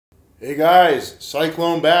Hey guys,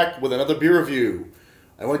 Cyclone back with another beer review.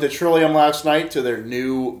 I went to Trillium last night to their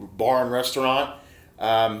new bar and restaurant.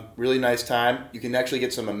 Really nice time. You can actually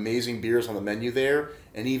get some amazing beers on the menu there,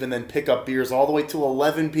 and even then pick up beers all the way till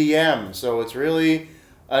 11 p.m. So it's really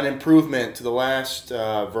an improvement to the last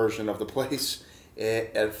version of the place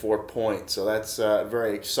at Fort Point. So that's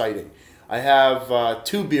very exciting. I have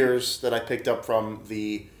two beers that I picked up from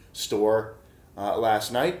the store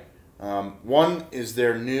last night. One is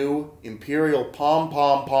their new Imperial Pom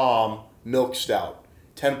Pom Pom Milk Stout.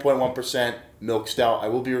 10.1% Milk Stout. I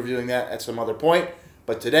will be reviewing that at some other point.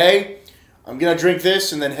 But today, I'm going to drink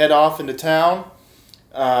this and then head off into town.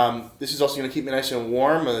 This is also going to keep me nice and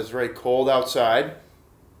warm. It's very cold outside.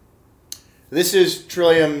 This is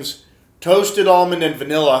Trillium's Toasted Almond and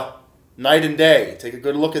Vanilla Night and Day. Take a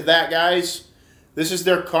good look at that, guys. This is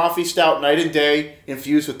their coffee stout night and day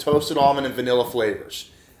infused with toasted almond and vanilla flavors.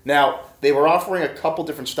 Now, they were offering a couple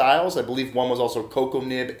different styles. I believe one was also cocoa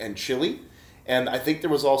nib and chili. And I think there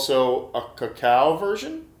was also a cacao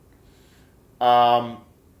version. However,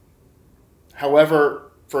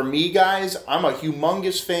 for me, guys, I'm a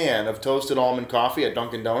humongous fan of toasted almond coffee at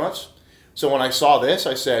Dunkin' Donuts. So when I saw this,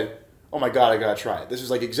 I said, oh my God, I gotta try it. This is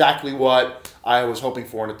like exactly what I was hoping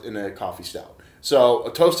for in a coffee stout. So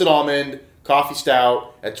a toasted almond coffee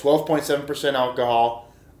stout at 12.7%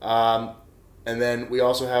 alcohol. And then we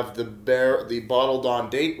also have the bottled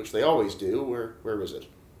on date, which they always do. Where is it?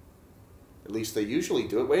 At least they usually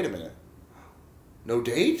do it. Wait a minute. No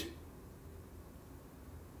date?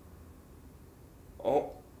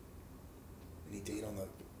 Oh. Any date on the...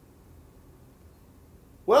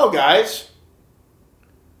 Well, guys,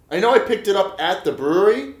 I know I picked it up at the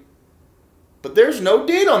brewery, but there's no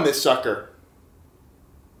date on this sucker.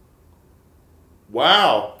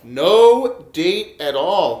 Wow. No date at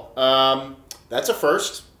all. That's a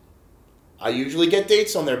first. I usually get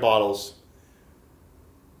dates on their bottles.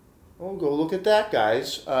 Oh, go look at that,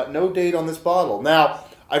 guys. No date on this bottle. Now,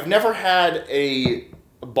 I've never had a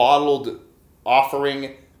bottled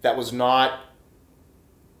offering that was not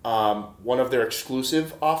one of their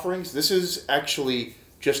exclusive offerings. This is actually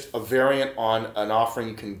just a variant on an offering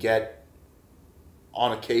you can get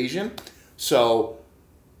on occasion. So,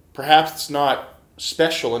 perhaps it's not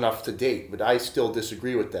special enough to date, but I still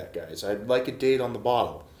disagree with that, guys. I'd like a date on the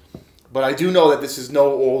bottle. But I do know that this is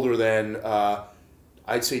no older than,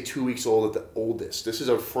 I'd say 2 weeks old at the oldest. This is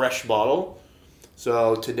a fresh bottle.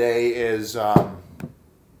 So today is the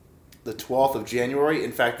 12th of January.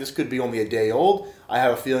 In fact, this could be only a day old. I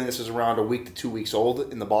have a feeling this is around a week to 2 weeks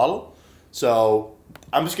old in the bottle. So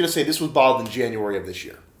I'm just going to say this was bottled in January of this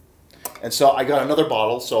year. And so I got another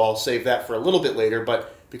bottle, so I'll save that for a little bit later.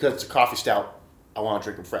 But because it's a coffee stout, I want to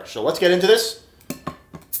drink them fresh. So let's get into this.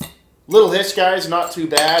 Little hiss, guys. Not too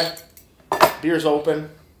bad. Beer's open.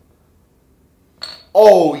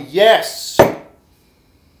 Oh, yes.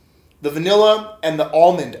 The vanilla and the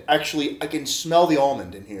almond. Actually, I can smell the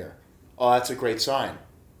almond in here. Oh, that's a great sign.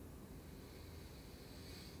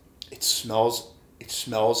 It smells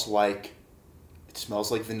like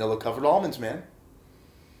vanilla covered almonds, man.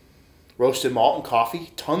 Roasted malt and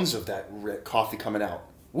coffee. Tons of that coffee coming out.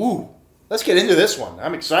 Woo. Let's get into this one.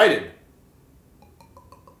 I'm excited.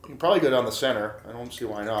 You can probably go down the center. I don't see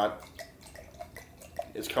why not.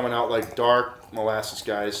 It's coming out like dark molasses,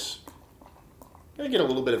 guys. Gonna get a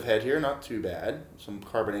little bit of head here. Not too bad. Some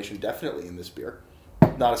carbonation definitely in this beer.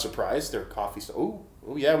 Not a surprise. They're coffee. Oh,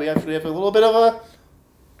 yeah, we actually have a little bit of a...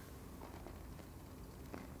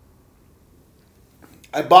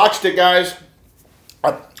 I botched it, guys.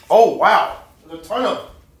 Oh, wow. There's a ton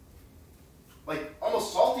of... like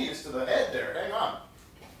almost saltiness to the head there. Hang on.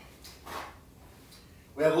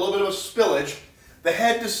 We have a little bit of a spillage. The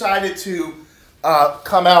head decided to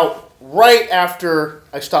come out right after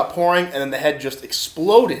I stopped pouring, and then the head just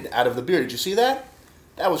exploded out of the beer. Did you see that?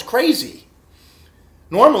 That was crazy.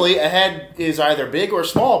 Normally, a head is either big or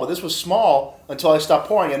small, but this was small until I stopped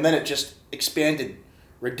pouring, and then it just expanded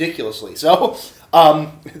ridiculously. So,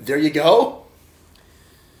 there you go.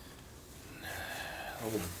 A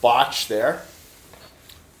little botch there.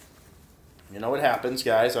 You know what happens,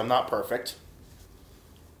 guys. I'm not perfect.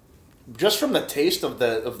 Just from the taste of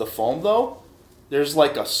the foam, though, there's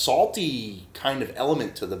like a salty kind of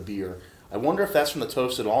element to the beer. I wonder if that's from the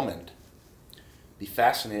toasted almond. Be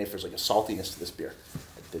fascinating if there's like a saltiness to this beer.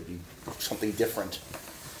 There'd be something different.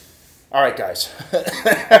 All right, guys.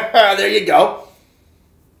 There you go.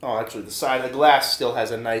 Oh, actually, the side of the glass still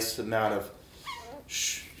has a nice amount of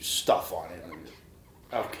stuff on it.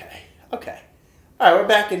 Okay. All right, we're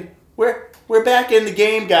back in. We're back in the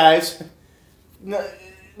game, guys.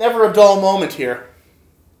 Never a dull moment here.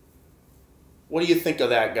 What do you think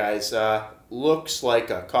of that, guys? Looks like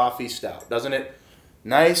a coffee stout, doesn't it?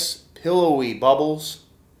 Nice, pillowy bubbles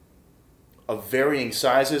of varying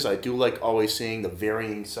sizes. I do like always seeing the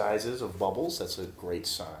varying sizes of bubbles. That's a great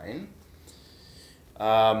sign.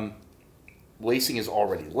 Lacing is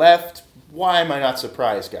already left. Why am I not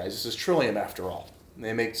surprised, guys? This is Trillium after all.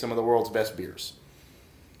 They make some of the world's best beers.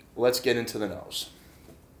 Let's get into the nose.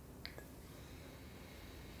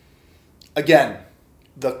 Again,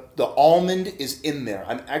 the almond is in there.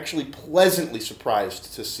 I'm actually pleasantly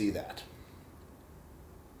surprised to see that.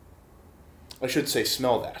 I should say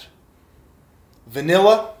smell that.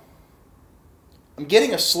 Vanilla. I'm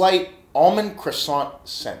getting a slight almond croissant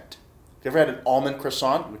scent. Have you ever had an almond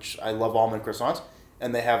croissant, which I love almond croissants,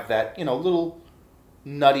 and they have that, you know, little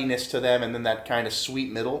nuttiness to them and then that kind of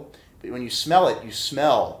sweet middle. But when you smell it, you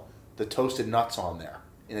smell the toasted nuts on there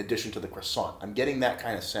in addition to the croissant. I'm getting that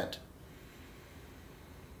kind of scent.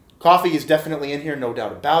 Coffee is definitely in here, no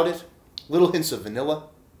doubt about it. Little hints of vanilla.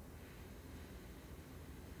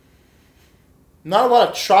 Not a lot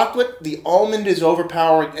of chocolate. The almond is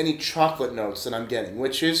overpowering any chocolate notes that I'm getting,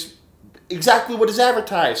 which is exactly what is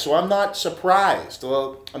advertised, so I'm not surprised.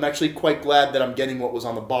 Well, I'm actually quite glad that I'm getting what was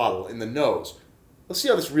on the bottle in the nose. Let's see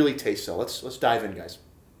how this really tastes, though. Let's dive in, guys.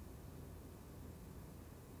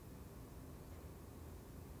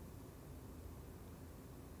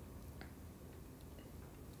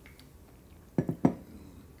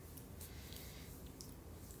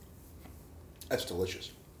 That's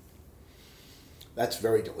delicious. That's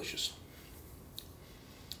very delicious.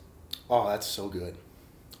 Oh, that's so good.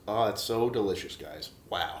 Oh, it's so delicious, guys.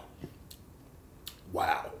 Wow.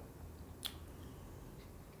 Wow.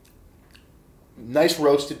 Nice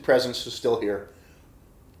roasted presence is still here.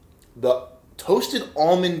 The toasted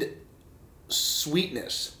almond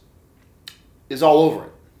sweetness is all over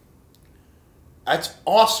it. That's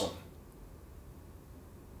awesome.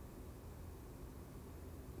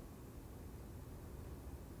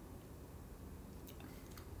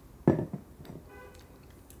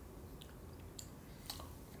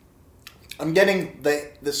 I'm getting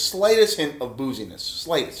the slightest hint of booziness,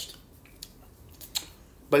 slightest,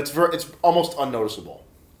 but it's almost unnoticeable.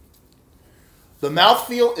 The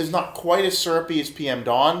mouthfeel is not quite as syrupy as PM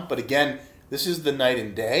Dawn, but again, this is the night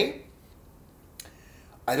and day.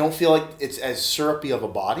 I don't feel like it's as syrupy of a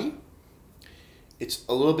body. It's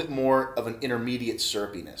a little bit more of an intermediate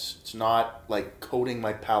syrupiness. It's not like coating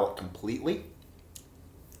my palate completely.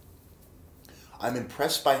 I'm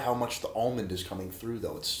impressed by how much the almond is coming through,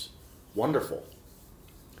 though. It's wonderful.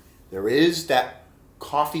 There is that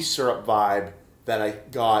coffee syrup vibe that I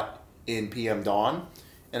got in PM Dawn,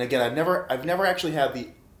 and again, I've never actually had the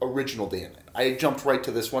original Dan. I jumped right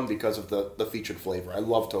to this one because of the featured flavor. I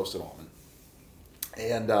love toasted almond,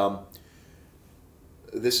 and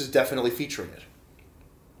this is definitely featuring it.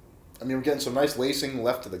 I mean, we're getting some nice lacing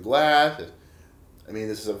left to the glass. I mean,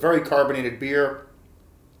 this is a very carbonated beer.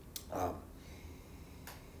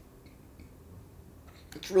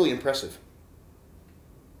 It's really impressive.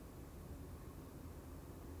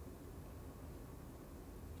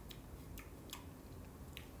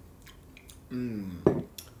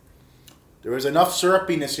 There is enough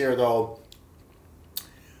syrupiness here, though,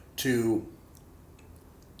 to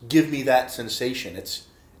give me that sensation. It's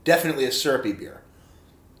definitely a syrupy beer.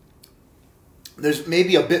 There's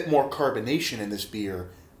maybe a bit more carbonation in this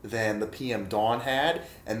beer than the PM Dawn had,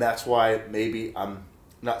 and that's why maybe I'm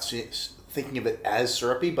not thinking of it as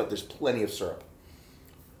syrupy, but there's plenty of syrup.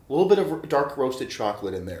 A little bit of dark roasted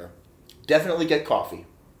chocolate in there. Definitely get coffee,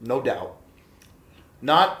 no doubt.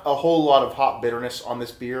 Not a whole lot of hop bitterness on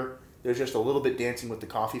this beer. There's just a little bit dancing with the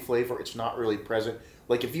coffee flavor. It's not really present.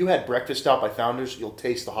 Like if you had Breakfast Stout by Founders, you'll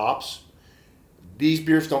taste the hops. These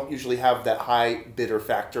beers don't usually have that high bitter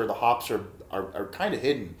factor. The hops are kind of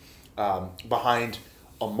hidden behind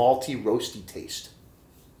a malty, roasty taste.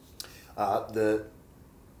 The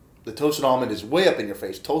toasted almond is way up in your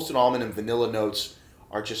face. Toasted almond and vanilla notes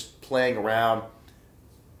are just playing around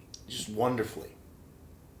just wonderfully.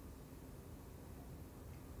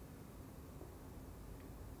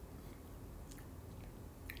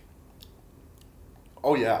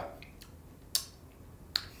 Oh, yeah.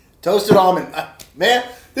 Toasted almond. Man,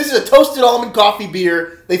 this is a toasted almond coffee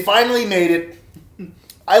beer. They finally made it.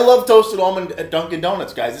 I love toasted almond at Dunkin'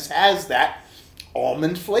 Donuts, guys. This has that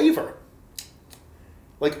almond flavor.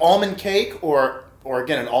 Like almond cake or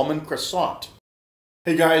again, an almond croissant.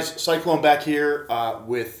 Hey guys, Cyclone back here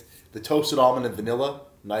with the Toasted Almond and Vanilla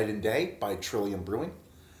Night and Day by Trillium Brewing.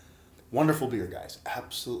 Wonderful beer, guys.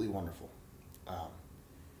 Absolutely wonderful.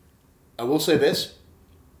 I will say this.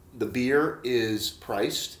 The beer is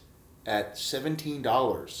priced at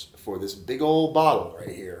 $17 for this big old bottle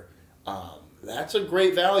right here. That's a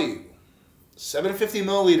great value. 750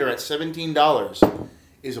 milliliter at $17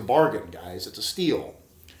 is a bargain, guys. It's a steal.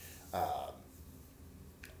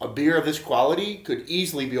 A beer of this quality could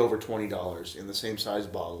easily be over $20 in the same size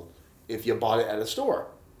bottle if you bought it at a store.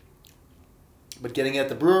 But getting it at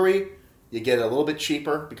the brewery, you get it a little bit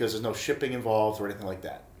cheaper because there's no shipping involved or anything like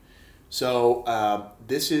that. So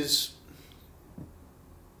this is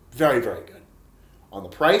very, very good. On the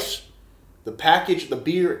price, the package, the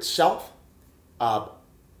beer itself,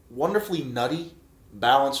 wonderfully nutty,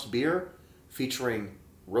 balanced beer featuring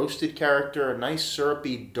roasted character, a nice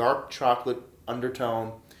syrupy dark chocolate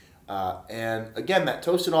undertone, and again, that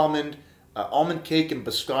toasted almond, almond cake and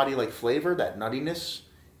biscotti-like flavor, that nuttiness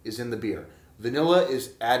is in the beer. Vanilla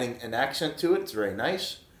is adding an accent to it. It's very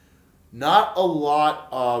nice. Not a lot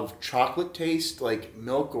of chocolate taste like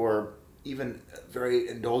milk or even very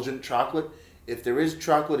indulgent chocolate. If there is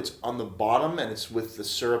chocolate, it's on the bottom and it's with the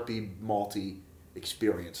syrupy, malty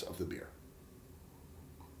experience of the beer.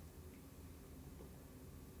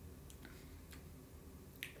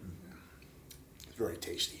 It's very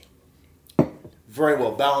tasty. Very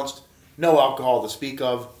well balanced. No alcohol to speak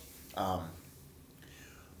of.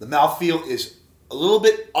 The mouthfeel is a little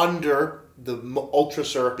bit under the ultra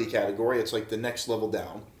syrupy category. It's like the next level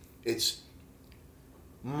down. It's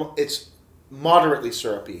moderately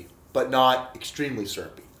syrupy, but not extremely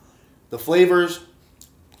syrupy. The flavors,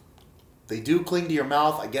 they do cling to your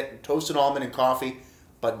mouth. I get toasted almond and coffee,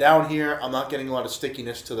 but down here, I'm not getting a lot of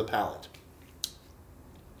stickiness to the palate.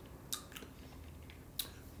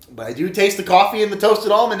 But I do taste the coffee and the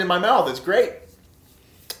toasted almond in my mouth. It's great.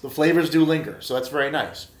 The flavors do linger, so that's very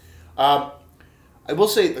nice. I will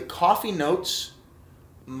say the coffee notes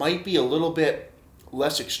might be a little bit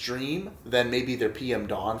less extreme than maybe their PM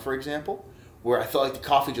Dawn, for example, where I felt like the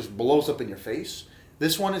coffee just blows up in your face.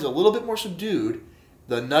 This one is a little bit more subdued.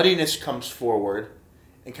 The nuttiness comes forward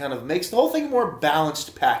and kind of makes the whole thing a more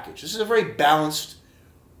balanced package. This is a very balanced,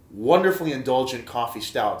 wonderfully indulgent coffee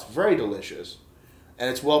stout. It's very delicious, and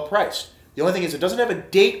it's well priced. The only thing is it doesn't have a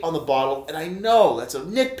date on the bottle, and I know that's a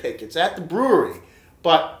nitpick. It's at the brewery,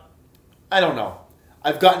 but I don't know.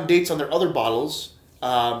 I've gotten dates on their other bottles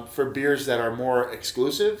for beers that are more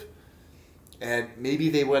exclusive, and maybe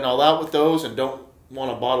they went all out with those and don't want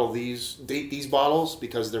to date these bottles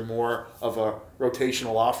because they're more of a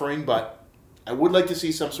rotational offering, but I would like to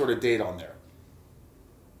see some sort of date on there.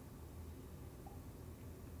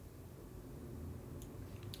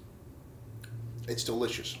 It's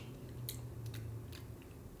delicious.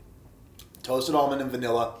 Toasted almond and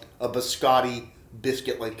vanilla, a biscotti,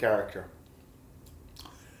 biscuit-like character.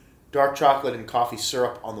 Dark chocolate and coffee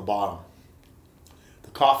syrup on the bottom. The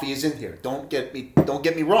coffee is in here. Don't get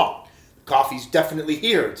me wrong. The coffee's definitely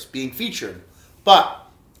here. It's being featured. But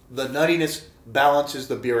the nuttiness balances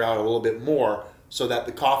the beer out a little bit more so that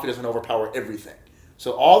the coffee doesn't overpower everything.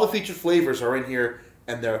 So all the featured flavors are in here,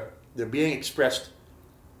 and they're being expressed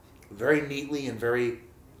very neatly and very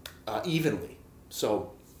evenly.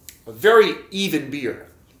 So a very even beer.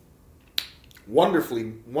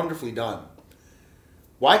 Wonderfully, wonderfully done.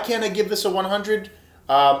 Why can't I give this a 100?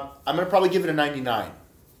 I'm going to probably give it a 99.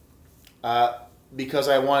 Because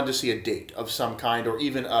I wanted to see a date of some kind, or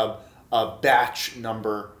even a batch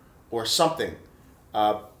number or something.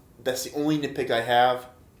 That's the only nitpick I have.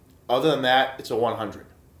 Other than that, it's a 100.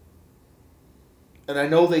 And I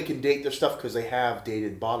know they can date their stuff because they have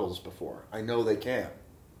dated bottles before. I know they can.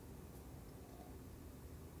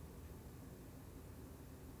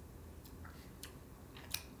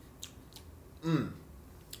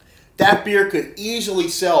 That beer could easily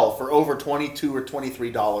sell for over $22 or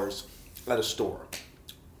 $23 at a store.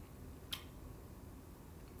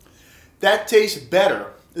 That tastes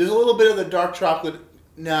better. There's a little bit of the dark chocolate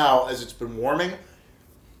now as it's been warming.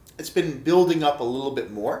 It's been building up a little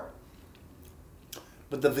bit more.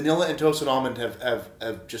 But the vanilla and toasted almond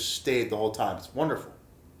have just stayed the whole time. It's wonderful.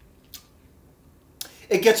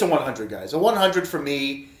 It gets a 100, guys. A 100 for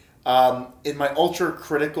me. In my ultra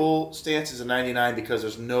critical stance is a 99 because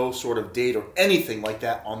there's no sort of date or anything like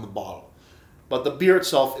that on the bottle. But the beer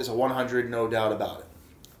itself is a 100, no doubt about it.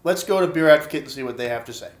 Let's go to Beer Advocate and see what they have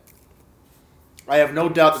to say. I have no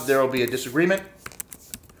doubt that there will be a disagreement,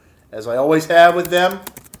 as I always have with them.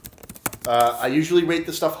 I usually rate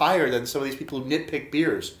the stuff higher than some of these people who nitpick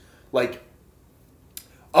beers. Like,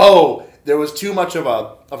 oh, there was too much of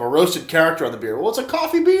a roasted character on the beer. Well, it's a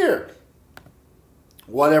coffee beer.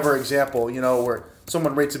 Whatever example, you know, where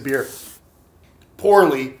someone rates a beer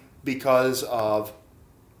poorly because of...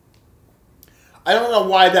 I don't know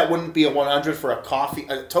why that wouldn't be a 100 for a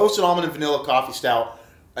toasted almond and vanilla coffee stout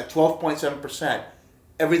at 12.7%.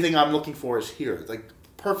 Everything I'm looking for is here, like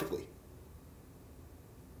perfectly.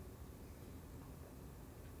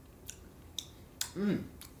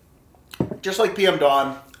 Just like PM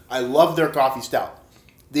Dawn, I love their coffee stout.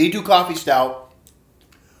 They do coffee stout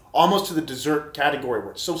almost to the dessert category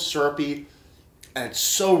where it's so syrupy and it's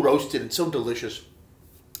so roasted and so delicious.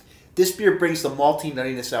 This beer brings the malty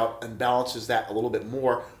nuttiness out and balances that a little bit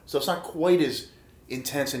more, so it's not quite as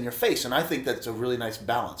intense in your face. And I think that's a really nice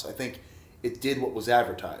balance. I think it did what was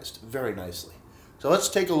advertised very nicely. So let's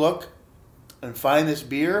take a look and find this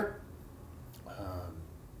beer.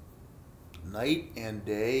 Night and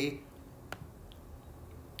day.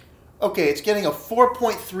 Okay, it's getting a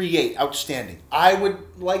 4.38, outstanding. I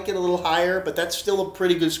would like it a little higher, but that's still a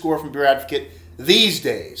pretty good score from Beer Advocate these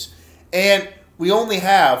days. And we only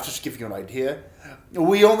have, just to give you an idea,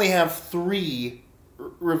 we only have 3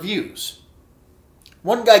 reviews.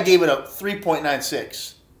 One guy gave it a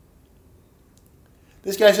 3.96.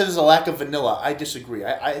 This guy says there's a lack of vanilla. I disagree.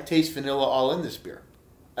 I taste vanilla all in this beer.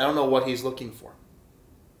 I don't know what he's looking for.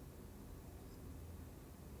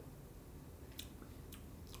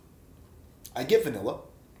 I get vanilla.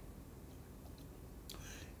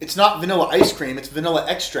 It's not vanilla ice cream, it's vanilla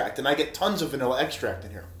extract, and I get tons of vanilla extract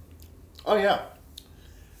in here. Oh yeah.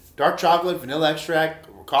 Dark chocolate, vanilla extract,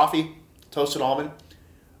 coffee, toasted almond,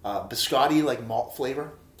 biscotti like malt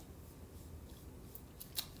flavor.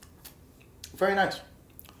 Very nice.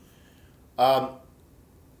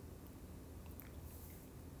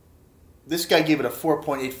 This guy gave it a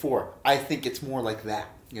 4.84. I think it's more like that,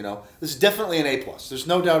 you know. This is definitely an A+. There's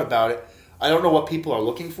no doubt about it. I don't know what people are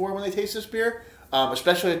looking for when they taste this beer,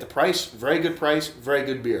 especially at the price. Very good price, very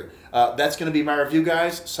good beer. That's going to be my review,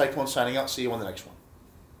 guys. Cyclone signing out. See you on the next one.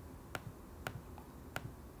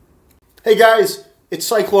 Hey, guys. It's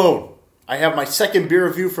Cyclone. I have my second beer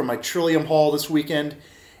review from my Trillium haul this weekend,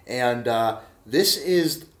 and this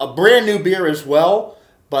is a brand new beer as well,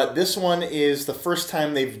 but this one is the first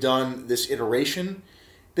time they've done this iteration.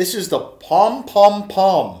 This is the Pom Pom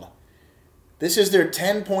Pom. This is their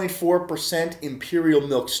 10.4% Imperial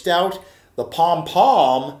Milk Stout. The Pom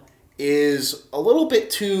Pom is a little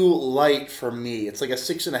bit too light for me. It's like a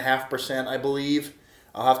 6.5%, I believe.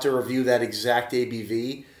 I'll have to review that exact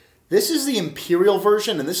ABV. This is the Imperial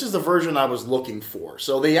version, and this is the version I was looking for.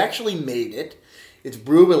 So they actually made it. It's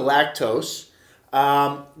brewed with lactose.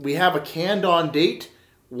 We have a canned on date,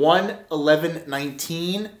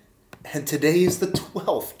 1/11/19, and today is the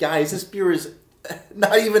 12th. Guys, this beer is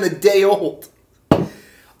not even a day old.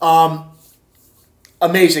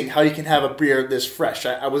 Amazing how you can have a beer this fresh.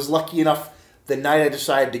 I was lucky enough the night I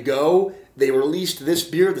decided to go, they released this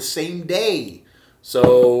beer the same day.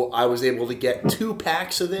 So I was able to get 2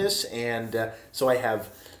 packs of this, and so I have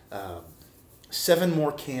 7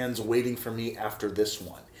 more cans waiting for me after this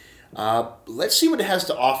one. Let's see what it has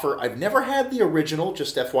to offer. I've never had the original,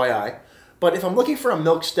 just FYI. But if I'm looking for a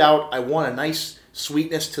milk stout, I want a nice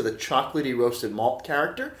sweetness to the chocolatey roasted malt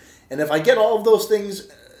character. And if I get all of those things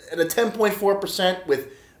at a 10.4% with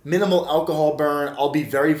minimal alcohol burn, I'll be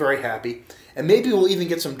very, very happy. And maybe we'll even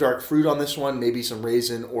get some dark fruit on this one, maybe some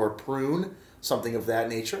raisin or prune, something of that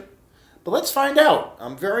nature. But let's find out.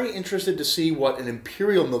 I'm very interested to see what an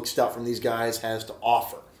Imperial Milk Stout from these guys has to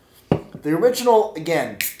offer. The original,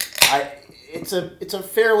 again, it's a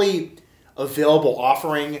fairly available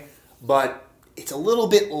offering, but it's a little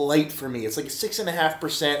bit light for me. It's like a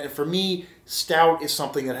 6.5%, and for me, stout is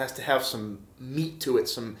something that has to have some meat to it,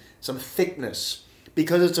 some thickness,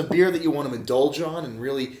 because it's a beer that you want to indulge on and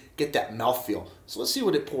really get that mouthfeel. So let's see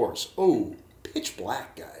what it pours. Oh, pitch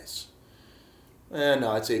black, guys.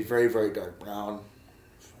 No, it's a very, very dark brown.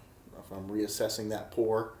 If I'm reassessing that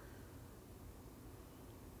pour.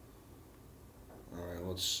 All right,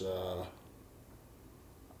 let's.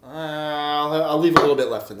 I'll leave a little bit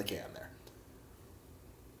left in the can there.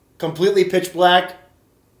 Completely pitch black,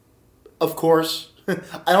 of course.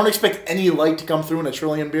 I don't expect any light to come through in a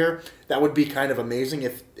Trillium beer. That would be kind of amazing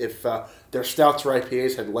if their stouts or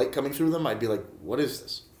IPAs had light coming through them. I'd be like, what is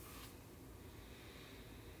this?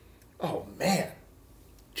 Oh, man.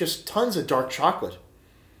 Just tons of dark chocolate.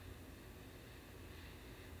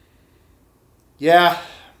 Yeah,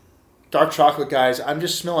 dark chocolate, guys. I'm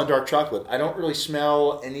just smelling dark chocolate. I don't really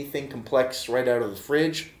smell anything complex right out of the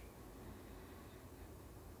fridge.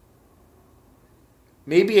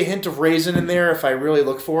 Maybe a hint of raisin in there if I really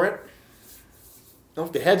look for it. No,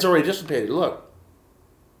 the head's already dissipated. Look.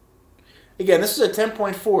 Again, this is a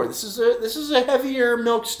 10.4. This is a heavier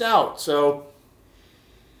milk stout, so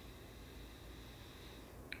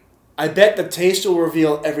I bet the taste will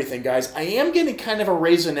reveal everything, guys. I am getting kind of a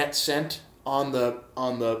raisinette scent on the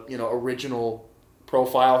original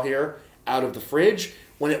profile here out of the fridge.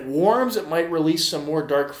 When it warms, it might release some more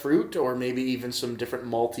dark fruit or maybe even some different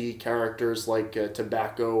malty characters like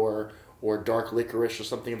tobacco or dark licorice or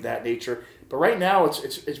something of that nature. But right now,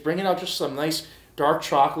 it's bringing out just some nice dark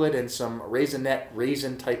chocolate and some raisinette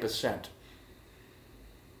raisin type of scent.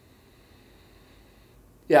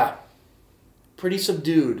 Yeah, pretty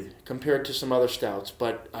subdued compared to some other stouts,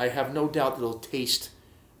 but I have no doubt that it'll taste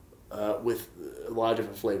with a lot of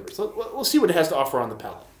different flavors. So we'll see what it has to offer on the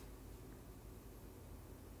palate.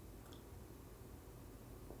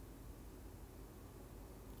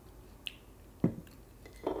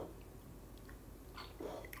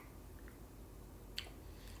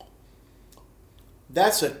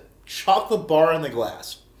 That's a chocolate bar in the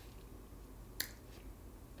glass.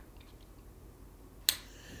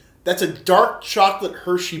 That's a dark chocolate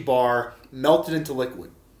Hershey bar melted into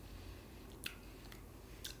liquid.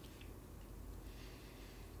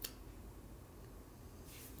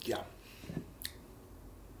 Yeah.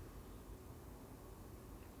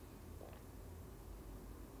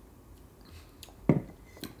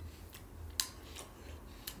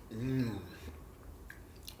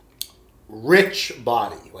 Rich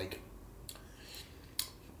body, like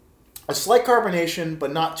a slight carbonation,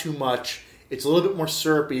 but not too much. It's a little bit more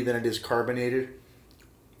syrupy than it is carbonated.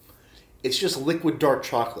 It's just liquid dark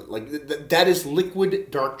chocolate. Like that is liquid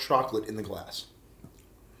dark chocolate in the glass.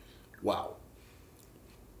 Wow.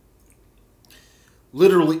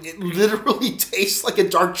 Literally, it literally tastes like a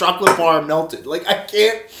dark chocolate bar melted. Like I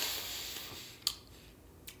can't.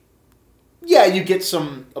 Yeah, you get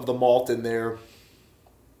some of the malt in there.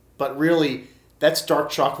 But really, that's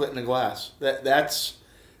dark chocolate in a glass. That's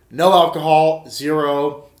no alcohol,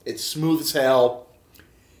 zero. It's smooth as hell.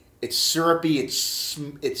 It's syrupy. It's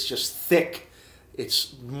just thick.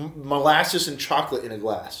 It's molasses and chocolate in a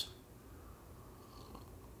glass.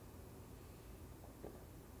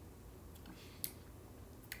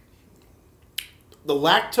 The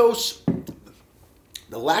lactose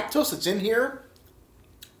that's in here.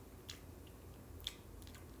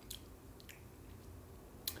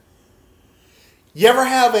 You ever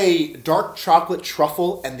have a dark chocolate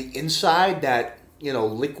truffle and the inside, that,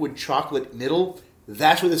 liquid chocolate middle?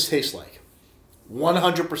 That's what this tastes like.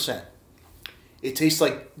 100%. It tastes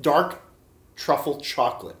like dark truffle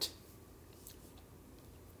chocolate.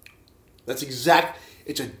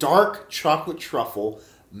 It's a dark chocolate truffle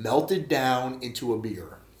melted down into a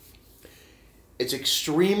beer. It's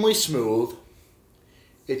extremely smooth.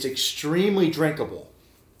 It's extremely drinkable.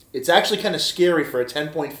 It's actually kind of scary for a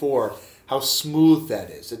 10.4. How smooth that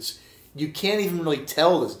is. You can't even really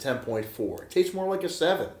tell it's a 10.4. It tastes more like a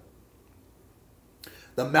 7.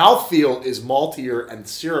 The mouthfeel is maltier and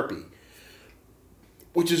syrupy,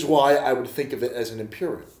 which is why I would think of it as an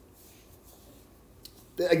Imperial.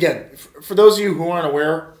 Again, for those of you who aren't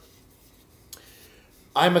aware,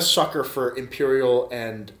 I'm a sucker for Imperial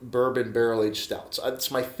and bourbon barrel-aged stouts.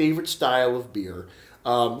 It's my favorite style of beer.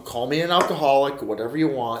 Call me an alcoholic, whatever you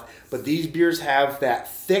want, but these beers have that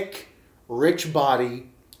thick, rich body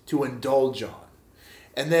to indulge on.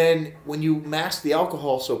 And then when you mask the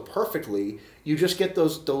alcohol so perfectly, you just get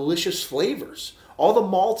those delicious flavors. All the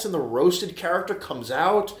malts and the roasted character comes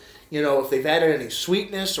out. If they've added any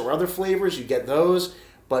sweetness or other flavors, you get those.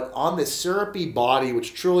 But on this syrupy body,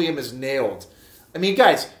 which Trillium has nailed. I mean,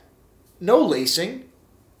 guys, no lacing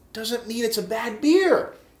doesn't mean it's a bad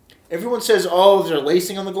beer. Everyone says, oh, is there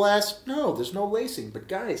lacing on the glass? No, there's no lacing. But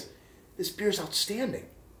guys, this beer's outstanding.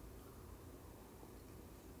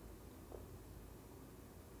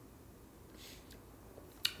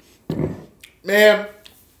 Man,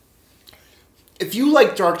 if you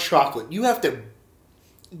like dark chocolate, you have to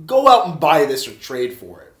go out and buy this or trade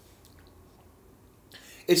for it.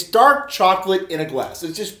 It's dark chocolate in a glass.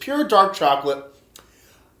 It's just pure dark chocolate.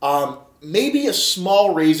 Maybe a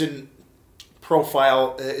small raisin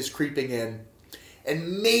profile is creeping in.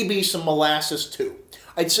 And maybe some molasses too.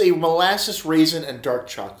 I'd say molasses, raisin, and dark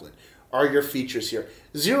chocolate are your features here.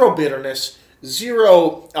 Zero bitterness,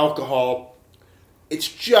 zero alcohol. It's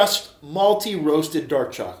just malty roasted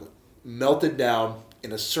dark chocolate melted down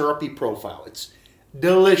in a syrupy profile. It's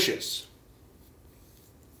delicious.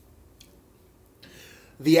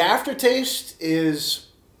 The aftertaste is,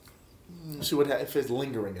 let's see if it's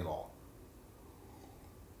lingering at all.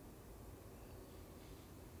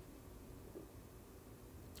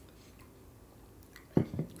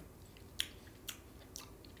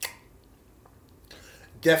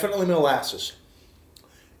 Definitely molasses.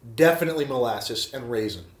 Definitely molasses and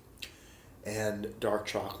raisin and dark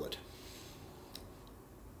chocolate.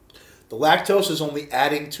 The lactose is only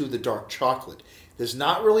adding to the dark chocolate. There's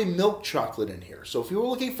not really milk chocolate in here. So if you were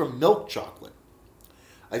looking for milk chocolate,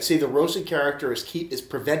 I'd say the roasted character is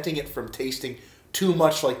preventing it from tasting too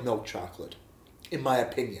much like milk chocolate, in my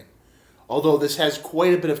opinion. Although this has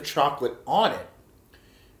quite a bit of chocolate on it.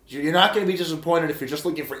 You're not going to be disappointed if you're just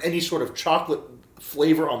looking for any sort of chocolate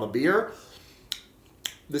flavor on the beer.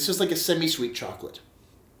 This is like a semi-sweet chocolate.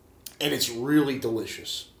 And it's really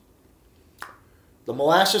delicious. The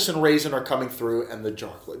molasses and raisin are coming through, and the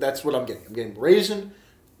chocolate. That's what I'm getting. I'm getting raisin,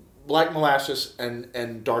 black molasses,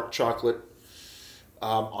 and dark chocolate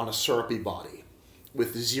on a syrupy body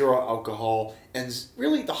with 0 alcohol. And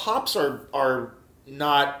really, the hops are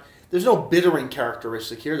not... There's no bittering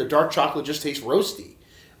characteristic here. The dark chocolate just tastes roasty.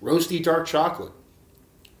 Roasty dark chocolate.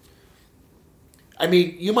 I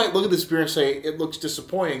mean, you might look at this beer and say, it looks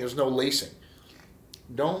disappointing. There's no lacing.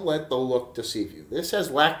 Don't let the look deceive you. This has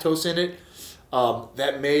lactose in it.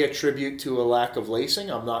 That may attribute to a lack of lacing.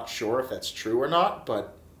 I'm not sure if that's true or not,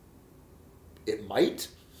 but it might.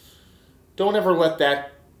 Don't ever let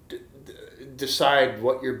that decide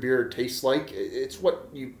what your beer tastes like. It's what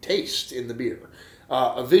you taste in the beer.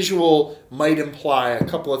 A visual might imply a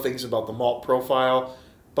couple of things about the malt profile,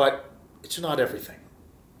 but it's not everything.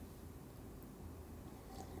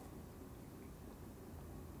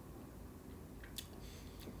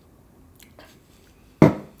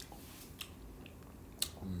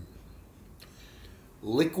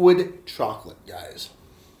 Liquid chocolate, guys.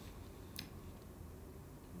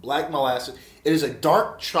 Black molasses. It is a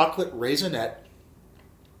dark chocolate raisinette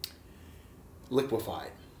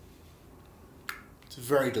liquefied. It's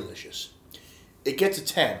very delicious. It gets a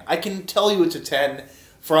 10. I can tell you it's a 10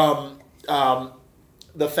 from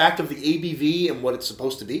the fact of the ABV and what it's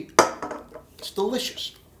supposed to be. It's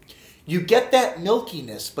delicious. You get that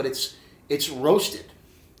milkiness, but it's roasted.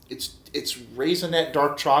 It's raisinette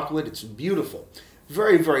dark chocolate. It's beautiful.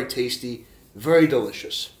 Very, very tasty. Very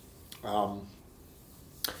delicious.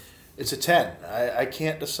 It's a 10. I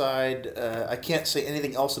can't decide. I can't say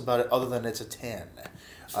anything else about it other than it's a 10.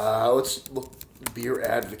 Let's look Beer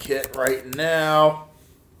Advocate right now.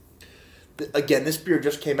 Again, this beer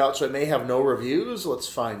just came out, so it may have no reviews. Let's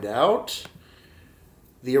find out.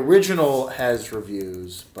 The original has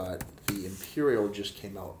reviews, but the Imperial just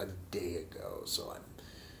came out a day ago, so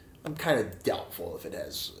I'm kind of doubtful if it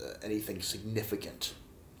has anything significant.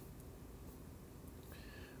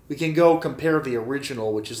 We can go compare the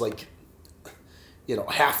original, which is like,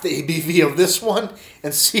 half the ABV of this one,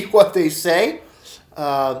 and see what they say.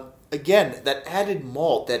 Again, that added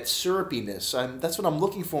malt, that syrupiness, that's what I'm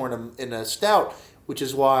looking for in a stout, which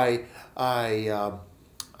is why I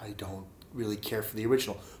don't really care for the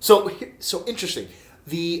original. So interesting.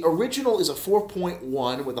 The original is a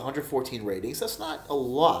 4.1 with 114 ratings. That's not a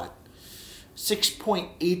lot.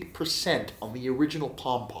 6.8% on the original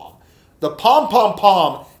Pom Pom. The Pom Pom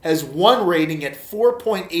Pom has one rating at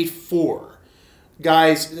 4.84.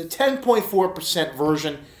 Guys, the 10.4%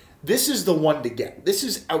 version, this is the one to get. This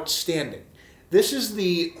is outstanding. This is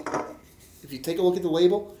if you take a look at the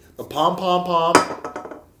label, the Pom Pom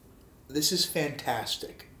Pom, this is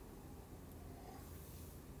fantastic.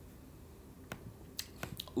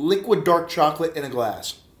 Liquid dark chocolate in a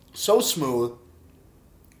glass. So smooth.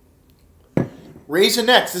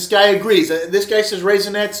 Raisinets. This guy agrees. This guy says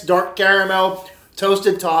raisinets, dark caramel,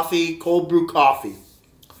 toasted toffee, cold brew coffee.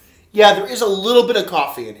 Yeah, there is a little bit of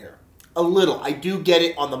coffee in here. A little. I do get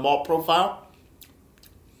it on the malt profile.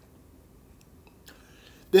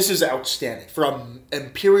 This is outstanding. From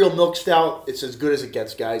Imperial Milk Stout, it's as good as it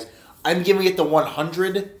gets, guys. I'm giving it the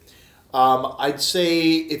 100. I'd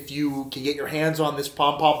say if you can get your hands on this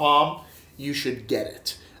Pom Pom Pom, you should get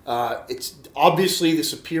it. It's obviously the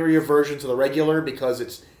superior version to the regular because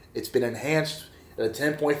it's been enhanced at a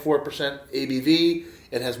 10.4% ABV.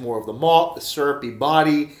 It has more of the malt, the syrupy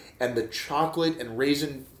body, and the chocolate and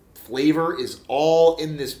raisin flavor is all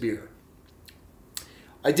in this beer.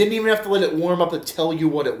 I didn't even have to let it warm up to tell you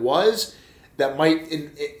what it was. That might,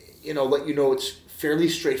 let you know it's fairly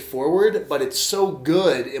straightforward, but it's so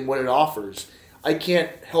good in what it offers. I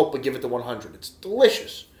can't help but give it the 100. It's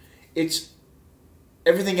delicious. It's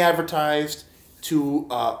everything advertised to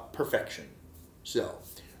perfection. So,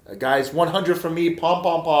 guys, 100 from me. Pom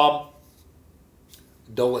Pom Pom.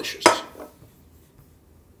 Delicious.